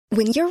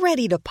When you're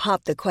ready to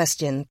pop the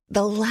question,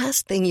 the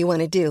last thing you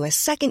want to do is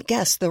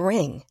second-guess the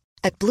ring.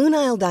 At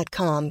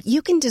BlueNile.com,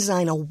 you can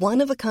design a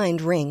one-of-a-kind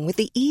ring with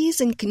the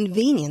ease and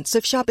convenience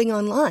of shopping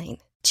online.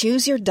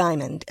 Choose your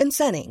diamond and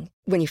setting.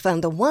 When you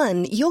find the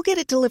one, you'll get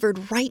it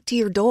delivered right to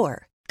your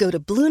door. Go to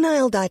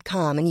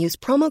BlueNile.com and use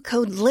promo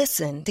code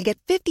LISTEN to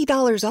get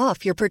 $50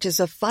 off your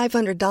purchase of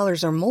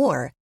 $500 or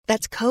more.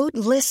 That's code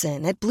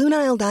LISTEN at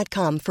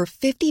BlueNile.com for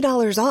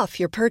 $50 off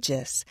your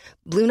purchase.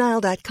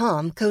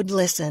 BlueNile.com, code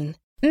LISTEN.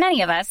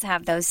 Many of us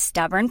have those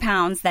stubborn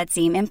pounds that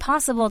seem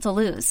impossible to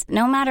lose,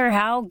 no matter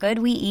how good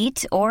we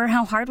eat or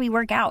how hard we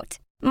work out.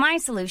 My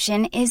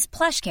solution is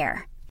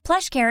PlushCare.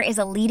 PlushCare is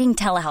a leading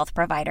telehealth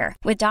provider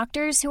with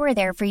doctors who are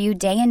there for you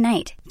day and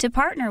night to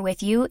partner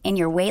with you in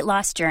your weight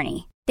loss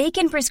journey. They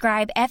can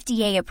prescribe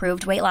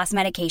FDA-approved weight loss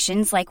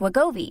medications like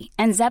Wegovy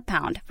and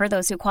Zepbound for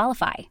those who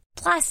qualify.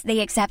 Plus,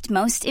 they accept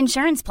most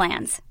insurance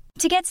plans.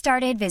 To get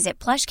started, visit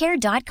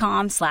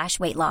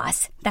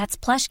plushcare.com/weightloss. That's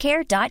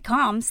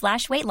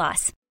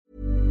plushcare.com/weightloss.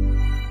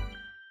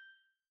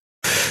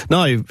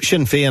 Now,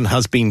 Sinn Féin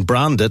has been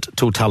branded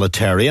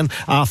totalitarian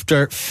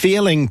after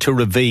failing to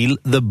reveal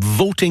the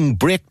voting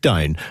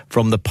breakdown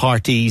from the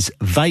party's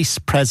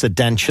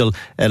vice-presidential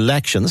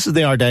election. This is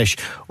the Ardèche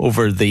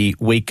over the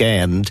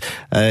weekend.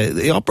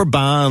 The Upper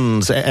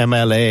Bands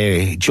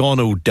MLA, John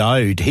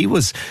O'Dowd, he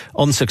was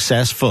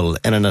unsuccessful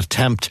in an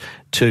attempt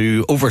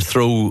to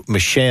overthrow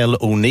Michelle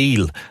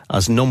O'Neill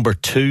as number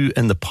 2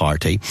 in the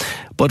party.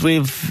 But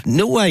we've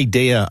no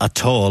idea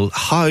at all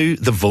how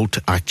the vote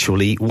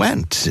actually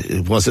went.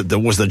 Was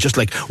there just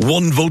like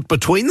one vote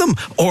between them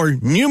or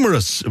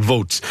numerous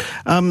votes?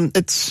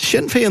 It's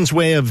Sinn Féin's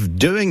way of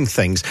doing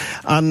things.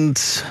 And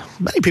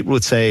many people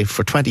would say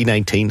for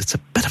 2019, it's a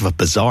bit of a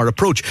bizarre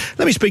approach.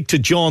 Let me speak to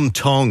John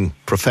Tonge,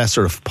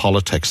 Professor of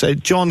Politics.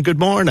 John, good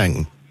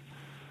morning.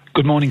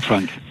 Good morning,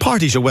 Frank.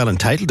 Parties are well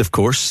entitled, of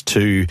course,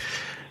 to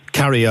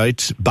carry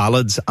out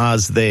ballads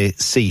as they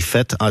see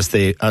fit, as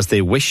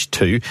they wish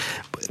to.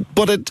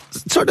 But it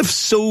sort of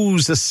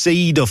sows a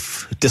seed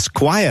of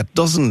disquiet,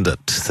 doesn't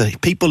it? The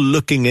people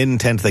looking in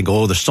tend to think,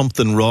 oh, there's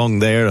something wrong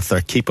there if they're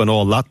keeping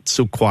all that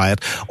so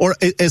quiet. Or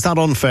is that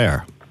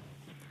unfair?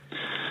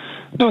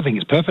 No, I think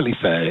it's perfectly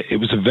fair. It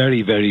was a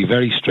very, very,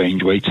 very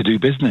strange way to do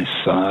business.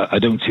 I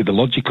don't see the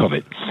logic of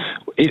it.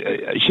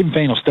 Sinn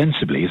Féin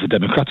ostensibly is a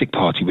democratic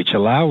party which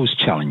allows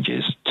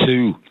challenges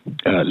to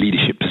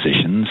leadership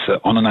positions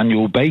on an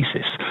annual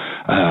basis.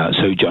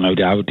 So John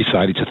O'Dowd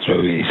decided to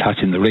throw his hat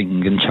in the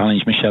ring and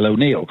challenge Michelle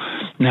O'Neill.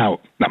 Now,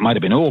 that might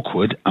have been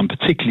awkward, and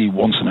particularly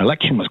once an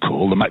election was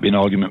called, there might be an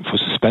argument for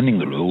suspending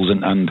the rules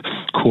and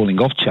calling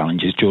off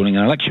challenges during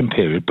an election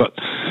period. But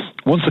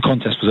once the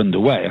contest was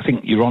underway, I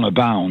think you're honour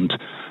bound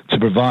to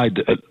provide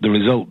the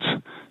result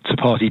to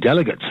party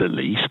delegates, at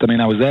least. I mean,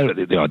 I was there at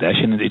the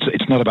Ardèche, and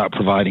it's not about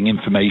providing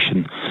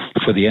information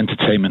for the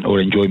entertainment or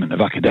enjoyment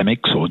of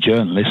academics or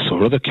journalists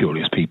or other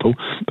curious people,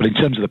 but in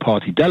terms of the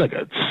party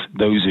delegates,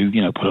 those who,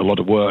 put a lot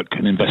of work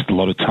and invest a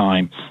lot of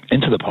time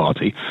into the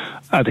party,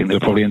 I think they're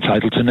probably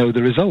entitled to know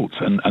the results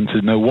and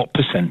to know what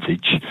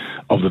percentage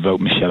of the vote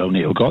Michelle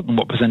O'Neill got and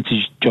what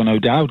percentage John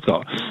O'Dowd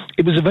got.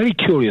 It was a very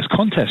curious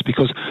contest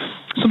because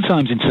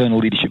sometimes internal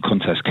leadership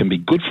contests can be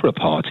good for a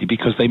party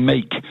because they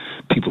make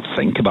people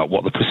think about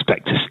what the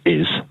prospectus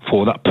is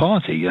for that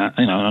party.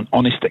 An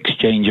honest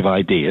exchange of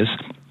ideas,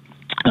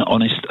 an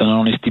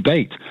honest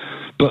debate.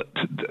 But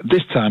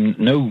this time,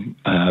 no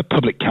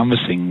public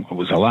canvassing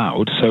was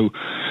allowed, so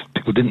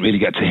people didn't really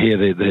get to hear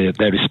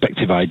their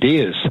respective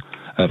ideas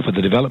for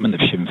the development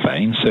of Sinn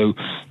Féin. So,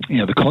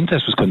 the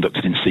contest was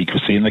conducted in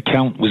secrecy, and the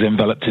count was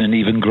enveloped in an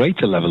even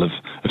greater level of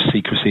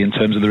secrecy in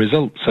terms of the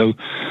result. So,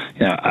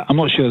 I'm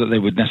not sure that they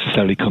would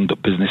necessarily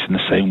conduct business in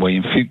the same way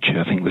in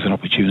future. I think there's an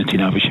opportunity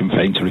now for Sinn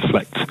Féin to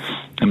reflect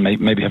and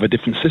maybe have a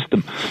different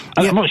system.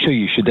 And I'm not sure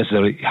you should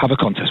necessarily have a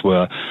contest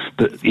where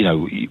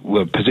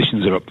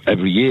positions are up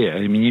every year.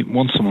 I mean,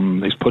 once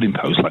someone is put in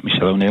post like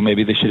Michelle O'Neill,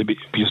 maybe they should be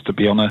used to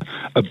be on a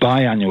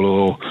biannual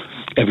or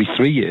every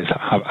 3 years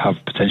have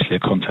potentially a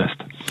contest.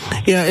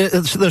 Yeah,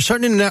 they're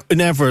certainly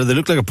never, they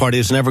look like a party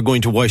that's never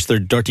going to wash their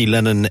dirty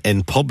linen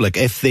in public.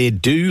 If they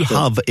do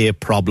have a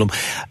problem,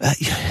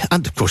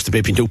 and of course there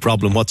may be no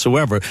problem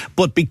whatsoever,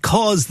 but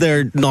because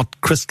they're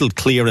not crystal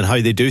clear in how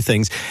they do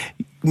things,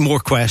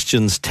 more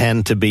questions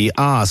tend to be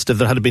asked. If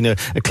there had been a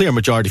clear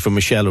majority for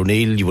Michelle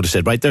O'Neill, you would have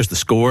said, right, there's the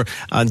score,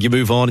 and you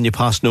move on and you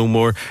pass no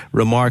more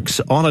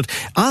remarks on it.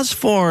 As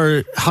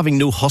for having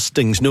no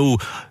hustings, no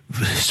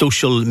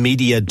social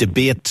media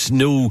debate,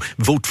 no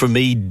vote for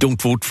me,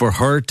 don't vote for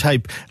her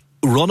type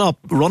run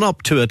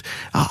up to it,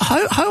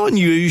 how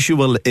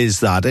unusual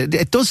is that?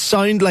 It does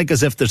sound like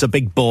as if there's a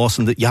big boss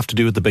and that you have to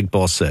do what the big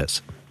boss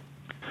says.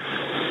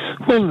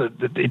 Well,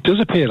 it does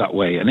appear that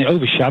way, and it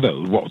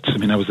overshadowed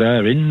I was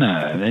there in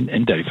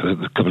Derry for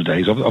a couple of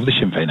days of the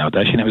Sinn Féin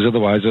Ardèche, and it was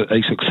otherwise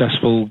a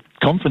successful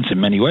conference in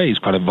many ways,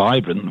 quite a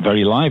vibrant,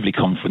 very lively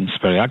conference,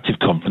 very active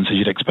conference, as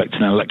you'd expect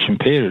in an election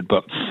period.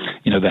 But,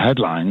 the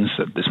headlines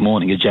this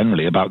morning are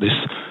generally about this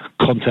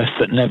contest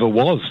that never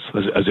was,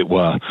 as it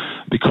were,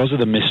 because of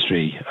the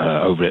mystery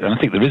over it. And I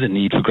think there is a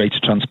need for greater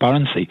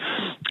transparency.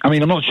 I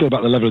mean, I'm not sure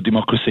about the level of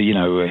democracy,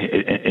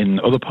 in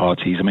other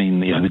parties. I mean,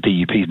 the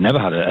DUP's never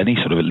had any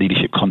sort of a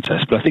leadership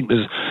contest, but I think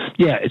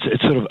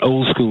it's sort of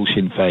old school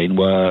Sinn Féin,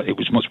 where it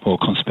was much more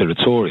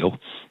conspiratorial,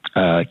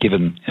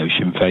 given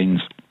Sinn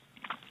Féin's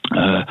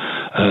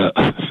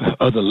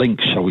other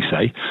links, shall we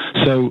say.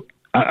 So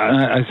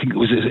I think it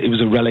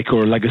was a relic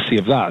or a legacy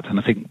of that, and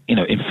I think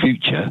in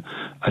future,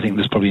 I think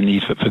there's probably a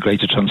need for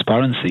greater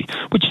transparency,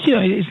 which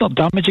is not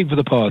damaging for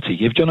the party.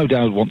 If John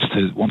O'Dowd wants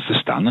to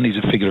stand, and he's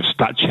a figure of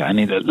stature,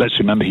 and let's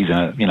remember he's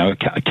a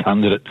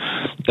candidate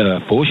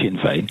for Sinn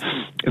Féin,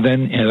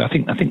 then I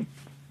think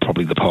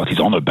probably the party's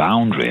honour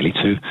bound really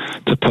to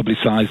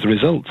publicise the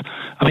result.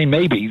 I mean,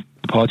 maybe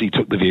the party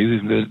took the view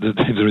that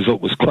if the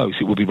result was close,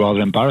 it would be rather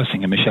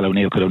embarrassing, and Michelle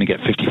O'Neill could only get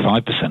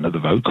 55% of the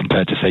vote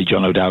compared to, say,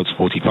 John O'Dowd's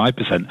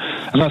 45%.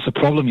 And that's the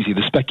problem, you see.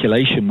 The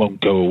speculation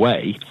won't go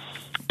away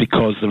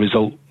because the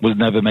result was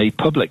never made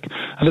public.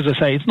 And as I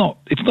say, it's not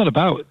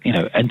about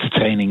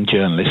entertaining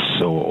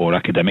journalists or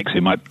academics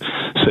who might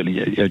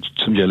certainly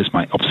some journalists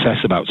might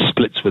obsess about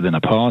splits within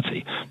a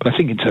party. But I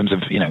think in terms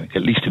of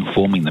at least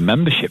informing the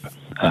membership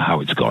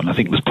how it's gone, I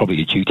think there's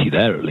probably a duty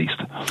there at least.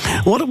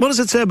 What does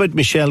it say about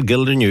Michelle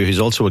Gildernew, who's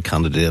also a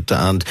candidate,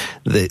 and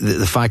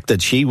the fact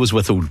that she was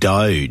with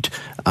O'Dowd?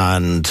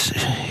 And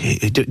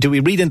do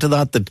we read into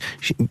that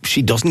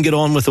she doesn't get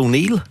on with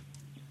O'Neill?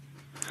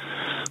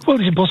 Well,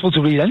 it's impossible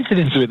to read anything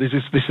into it. This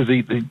is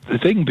the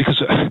thing,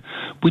 because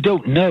we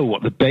don't know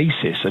what the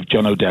basis of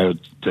John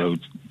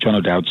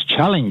O'Dowd's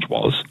challenge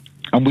was,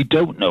 and we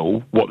don't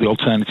know what the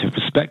alternative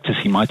perspectives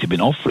he might have been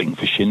offering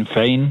for Sinn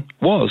Féin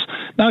was.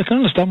 Now, I can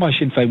understand why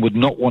Sinn Féin would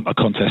not want a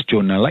contest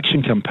during an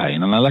election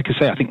campaign, and like I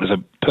say, I think there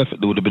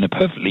would have been a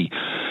perfectly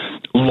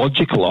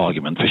logical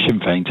argument for Sinn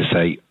Féin to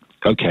say,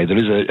 OK, there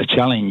is a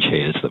challenge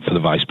here for the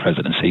vice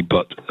presidency,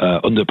 but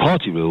under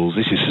party rules,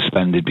 this is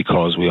suspended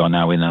because we are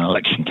now in an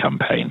election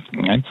campaign.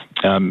 Okay?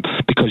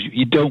 Because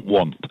you don't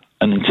want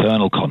an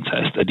internal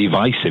contest, a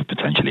divisive,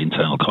 potentially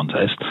internal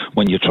contest,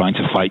 when you're trying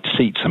to fight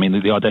seats. I mean,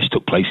 the Ardèche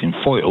took place in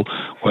Foyle,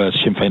 where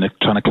Sinn Féin are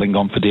trying to cling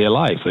on for dear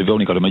life. They've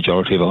only got a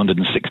majority of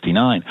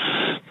 169.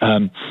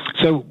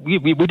 So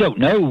we don't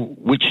know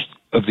which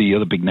of the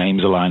other big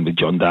names aligned with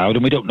John Dowd,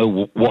 and we don't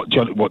know what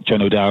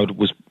John O'Dowd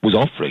was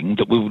offering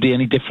that would be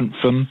any different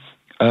from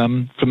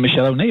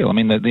Michelle O'Neill. I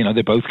mean,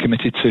 they're both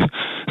committed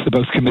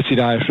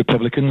Irish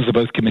Republicans. They're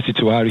both committed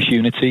to Irish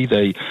unity.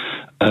 They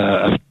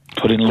have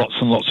put in lots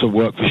and lots of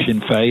work for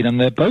Sinn Féin, and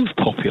they're both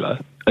popular.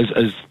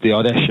 As the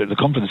Ardèche, the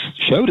conference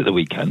showed at the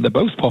weekend, they're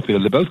both popular.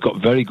 They both got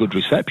very good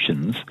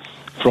receptions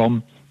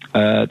from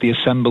the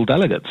assembled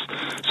delegates.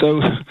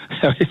 So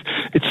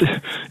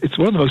it's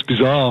one of the most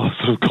bizarre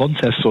sort of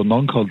contests or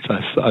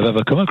non-contests that I've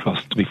ever come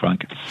across, to be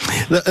frank.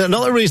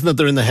 Another reason that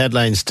they're in the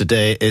headlines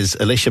today is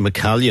Alicia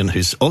McCallion,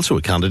 who's also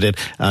a candidate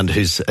and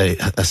who's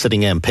a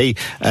sitting MP.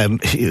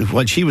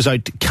 While she was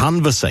out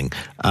canvassing,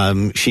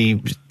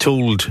 she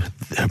told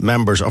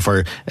members of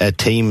her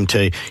team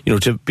to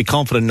be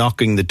confident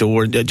knocking the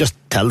door. Just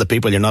tell the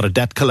people you're not a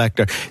debt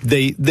collector.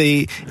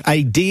 The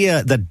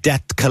idea that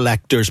debt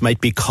collectors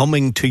might be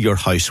coming to your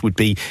house would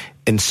be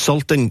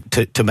insulting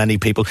to many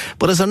people.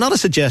 But is there not a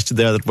suggestion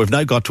there that we've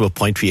now got to a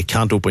point where you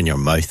can't open your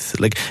mouth?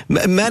 Like,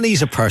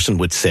 many's a person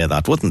would say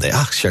that, wouldn't they?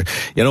 Sure,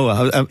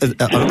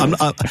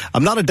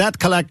 I'm not a debt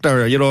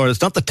collector, or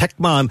it's not the tech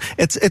man.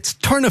 It's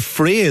turn of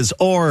phrase,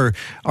 or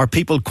are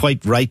people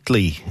quite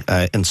rightly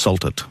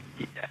insulted?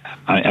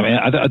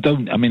 I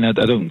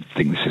don't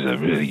think this is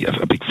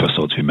a big fuss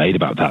ought to be made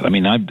about that. I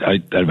mean, I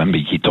remember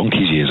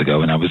donkeys years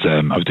ago, and I was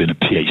doing a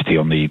PhD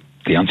on the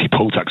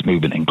anti-poll tax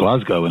movement in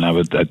Glasgow, and I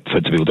said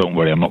to people, "Don't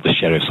worry, I'm not the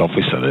sheriff's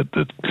officer,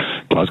 the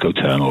Glasgow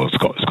term or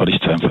Scottish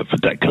term for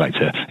debt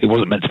collector." It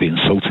wasn't meant to be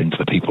insulting to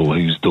the people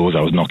whose doors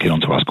I was knocking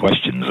on to ask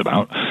questions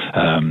about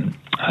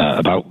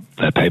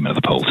their payment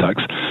of the poll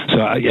tax.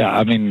 So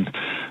I mean,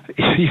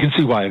 you can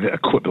see why a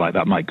quip like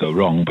that might go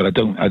wrong, but I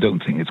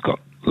don't think it's got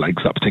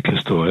legs, that particular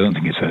story. I don't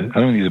think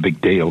it's a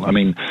big deal. I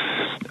mean,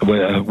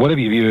 whatever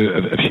you view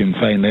of Sinn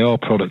Féin, they are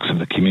products of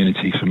the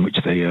community from which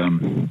they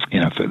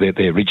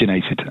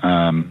originated,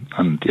 and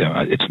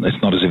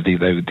it's not as if these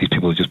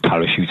people are just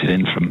parachuted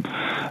in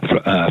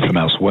from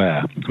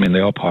elsewhere. I mean,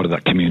 they are part of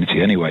that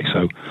community anyway.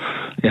 So,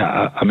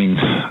 yeah, I mean,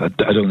 I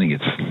don't think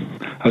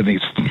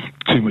it's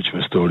too much of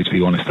a story, to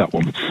be honest, that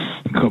one,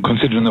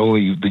 considering all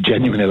the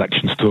genuine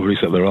election stories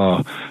that there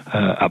are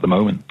at the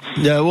moment.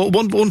 Yeah, well,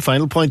 one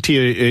final point to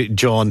you,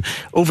 John.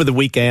 Over the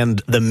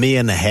weekend, the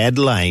main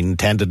headline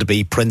tended to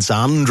be Prince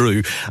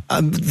Andrew.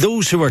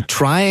 Those who are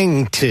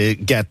trying to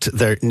get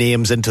their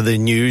names into the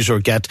news or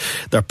get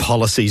their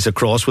policies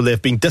across, well,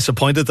 they've been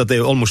disappointed that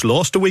they almost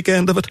lost a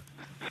weekend of it.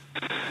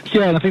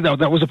 Yeah, and I think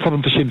that was a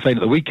problem for Sinn Féin at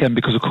the weekend,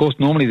 because, of course,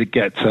 normally they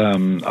get a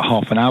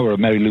half an hour of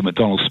Mary Lou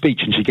McDonald's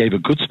speech, and she gave a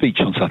good speech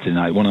on Saturday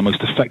night, one of the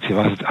most effective.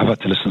 I've had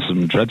to listen to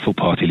some dreadful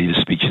party leader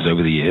speeches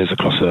over the years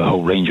across a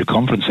whole range of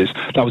conferences.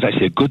 That was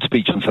actually a good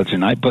speech on Saturday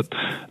night, but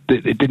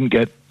it didn't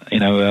get any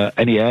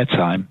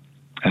airtime,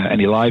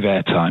 any live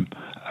airtime.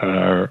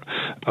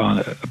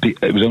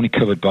 it was only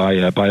covered by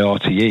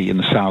RTE in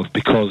the South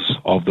because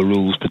of the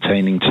rules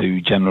pertaining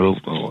to general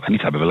or any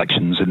type of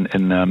elections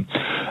in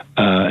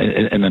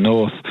the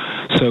North.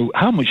 So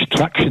how much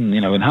traction,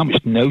 and how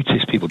much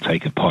notice people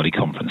take of party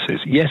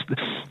conferences? Yes,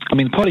 I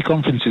mean, party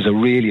conferences are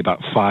really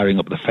about firing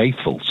up the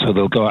faithful, so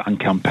they'll go out and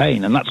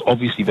campaign, and that's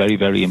obviously very,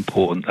 very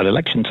important at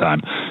election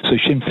time. So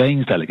Sinn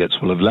Féin's delegates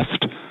will have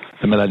left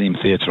the Millennium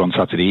Theatre on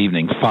Saturday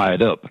evening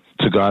fired up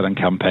to go out and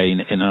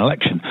campaign in an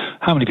election.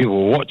 How many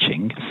people were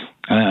watching?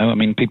 I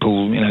mean,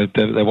 people,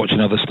 they're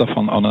watching other stuff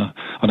on a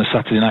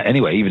Saturday night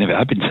anyway, even if it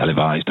had been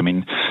televised. I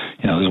mean,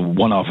 there's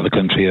one half of the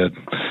country are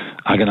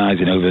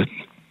agonising over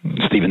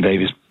Stephen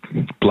Davis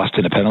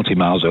blasting a penalty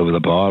miles over the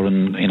bar,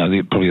 and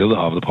probably the other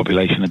half of the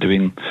population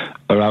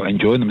are out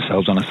enjoying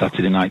themselves on a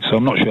Saturday night. So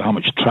I'm not sure how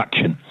much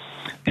traction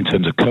in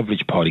terms of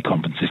coverage party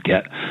conferences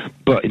get,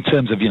 but in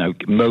terms of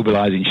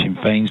mobilising Sinn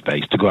Féin's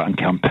base to go out and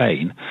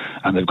campaign,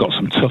 and they've got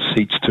some tough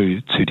seats to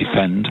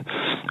defend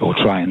or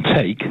try and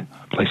take,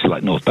 places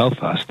like North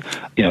Belfast,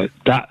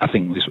 that I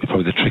think is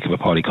probably the trick of a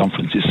party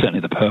conference. Is certainly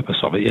the purpose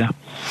of it. Yeah.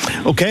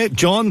 Okay,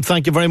 John,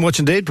 thank you very much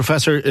indeed,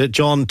 Professor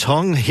John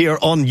Tongue here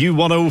on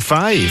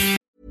U105.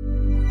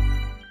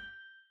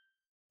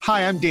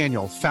 Hi, I'm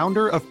Daniel,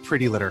 founder of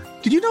Pretty Litter.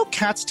 Did you know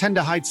cats tend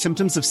to hide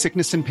symptoms of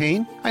sickness and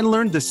pain? I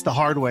learned this the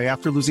hard way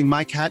after losing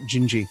my cat,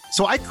 Gingy.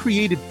 So I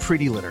created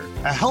Pretty Litter,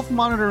 a health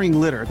monitoring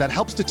litter that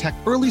helps detect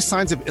early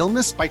signs of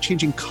illness by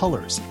changing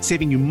colors,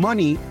 saving you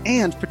money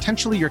and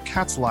potentially your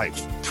cat's life.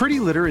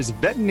 Pretty Litter is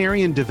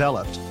veterinarian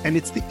developed, and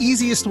it's the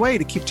easiest way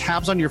to keep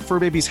tabs on your fur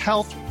baby's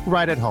health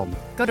right at home.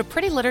 Go to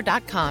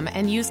prettylitter.com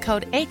and use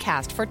code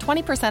ACAST for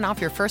 20% off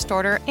your first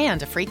order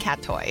and a free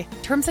cat toy.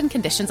 Terms and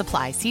conditions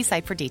apply. See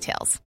site for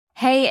details.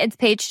 Hey, it's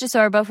Paige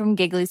DeSorbo from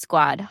Giggly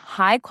Squad.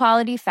 High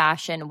quality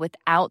fashion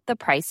without the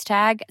price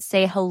tag.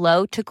 Say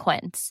hello to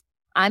Quince.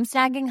 I'm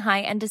snagging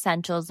high-end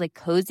essentials like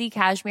cozy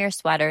cashmere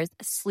sweaters,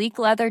 sleek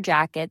leather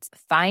jackets,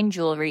 fine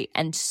jewelry,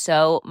 and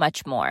so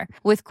much more.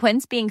 With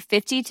Quince being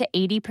 50 to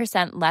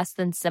 80% less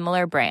than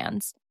similar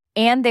brands.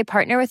 And they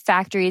partner with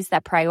factories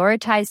that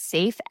prioritize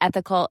safe,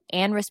 ethical,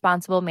 and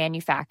responsible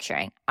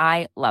manufacturing.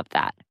 I love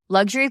that.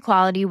 Luxury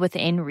quality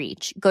within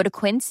reach. Go to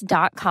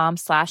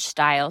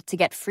quince.com/style to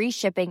get free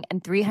shipping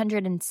and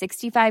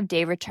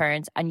 365-day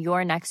returns on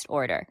your next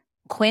order.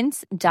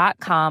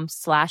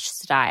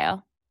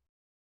 Quince.com/style.